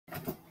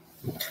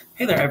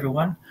Hey there,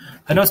 everyone.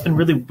 I know it's been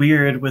really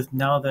weird with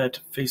now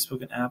that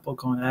Facebook and Apple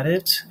going at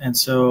it, and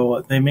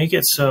so they make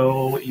it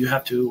so you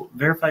have to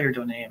verify your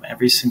domain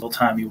every single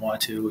time you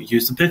want to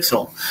use the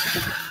Pixel.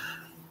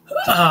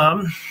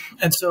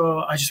 And so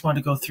I just wanted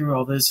to go through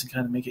all this and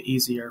kind of make it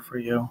easier for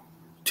you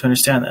to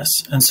understand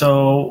this. And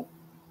so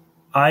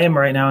I am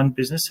right now in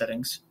business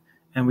settings,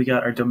 and we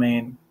got our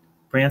domain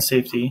brand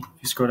safety.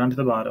 If you scroll down to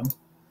the bottom,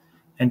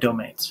 and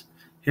domains.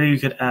 Here you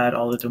could add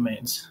all the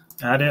domains.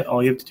 Add it.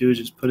 All you have to do is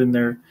just put in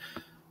there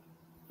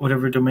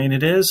whatever domain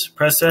it is,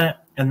 press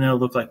that, and then it'll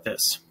look like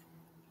this.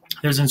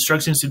 There's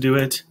instructions to do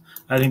it.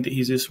 I think the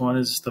easiest one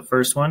is the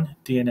first one,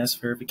 DNS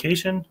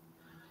verification.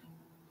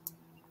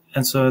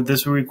 And so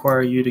this will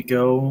require you to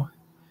go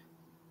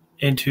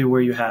into where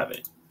you have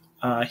it.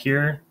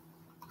 Here,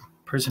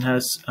 person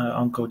has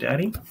on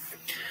GoDaddy.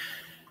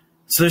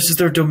 So this is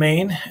their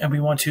domain, and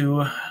we want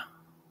to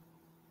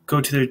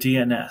go to their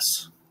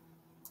DNS.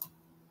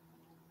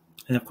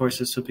 And of course,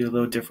 this will be a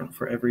little different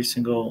for every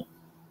single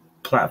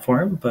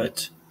platform,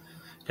 but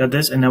got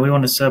this. And now we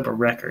want to set up a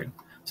record.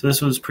 So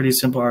this was pretty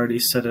simple. I already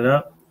set it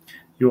up.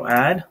 You'll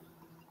add,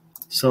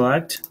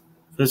 select.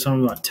 For this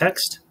one, we want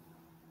text.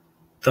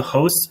 The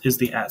host is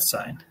the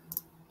 @sign.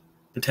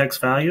 The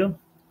text value,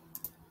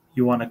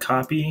 you want to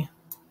copy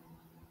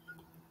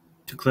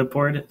to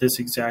clipboard this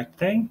exact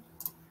thing.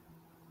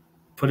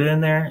 Put it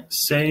in there,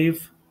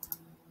 save,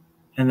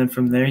 and then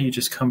from there, you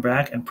just come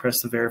back and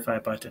press the verify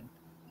button.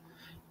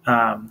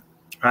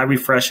 I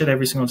refresh it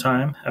every single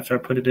time. After I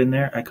put it in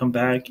there, I come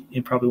back.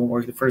 It probably won't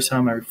work the first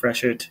time. I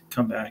refresh it,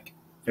 come back,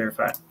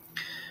 verify.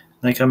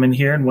 And I come in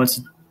here, and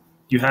once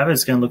you have it,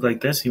 it's going to look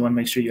like this. You want to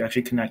make sure you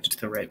actually connect it to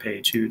the right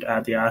page. You'd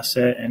add the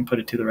asset and put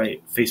it to the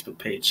right Facebook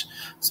page.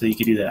 So you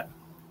can do that.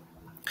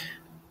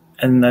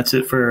 And that's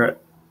it for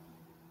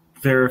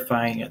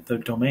verifying the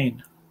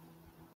domain.